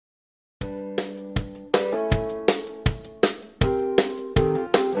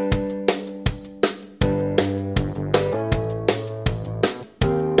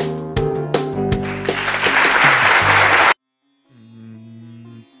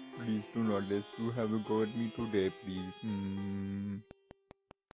do not let you have a go at me today, please.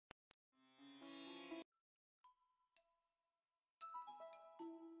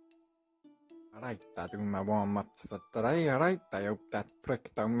 Alright, doing my warm-ups for today, alright? I hope that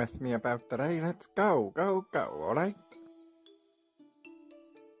prick don't mess me about today. Let's go, alright?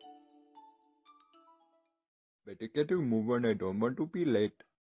 Better get to move on, I don't want to be late.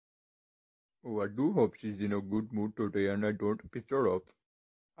 Oh, I do hope she's in a good mood today and I don't piss her off.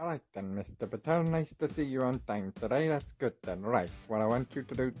 Alright then, Mr. Patel, nice to see you on time today. That's good then. Right, what I want you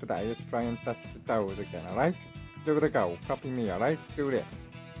to do today is try and touch the toes again, alright? Give it a go. Copy me, alright? Do this.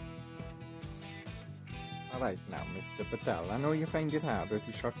 Alright now, Mr. Patel, I know you find it hard with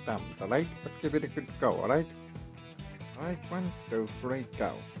your short thumbs, alright? But give it a good go, alright? Alright, 1, 2, 3,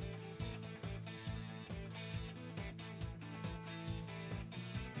 go.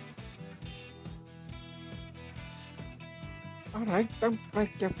 Alright, don't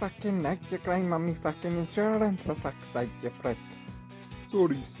break your fucking neck. You're claiming on me fucking insurance for fuck's sake, you prick.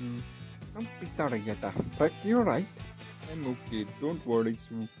 Sorry, Sue. Don't be sorry, you daft prick. You alright? I'm okay, don't worry,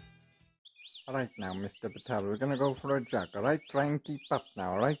 Sue. Alright now, Mr. Patel, we're gonna go for a jog, alright? Try and keep up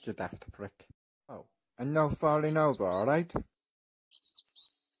now, alright, you daft prick? Oh, and no falling over, alright?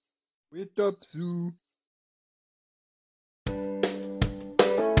 Wait up, Sue.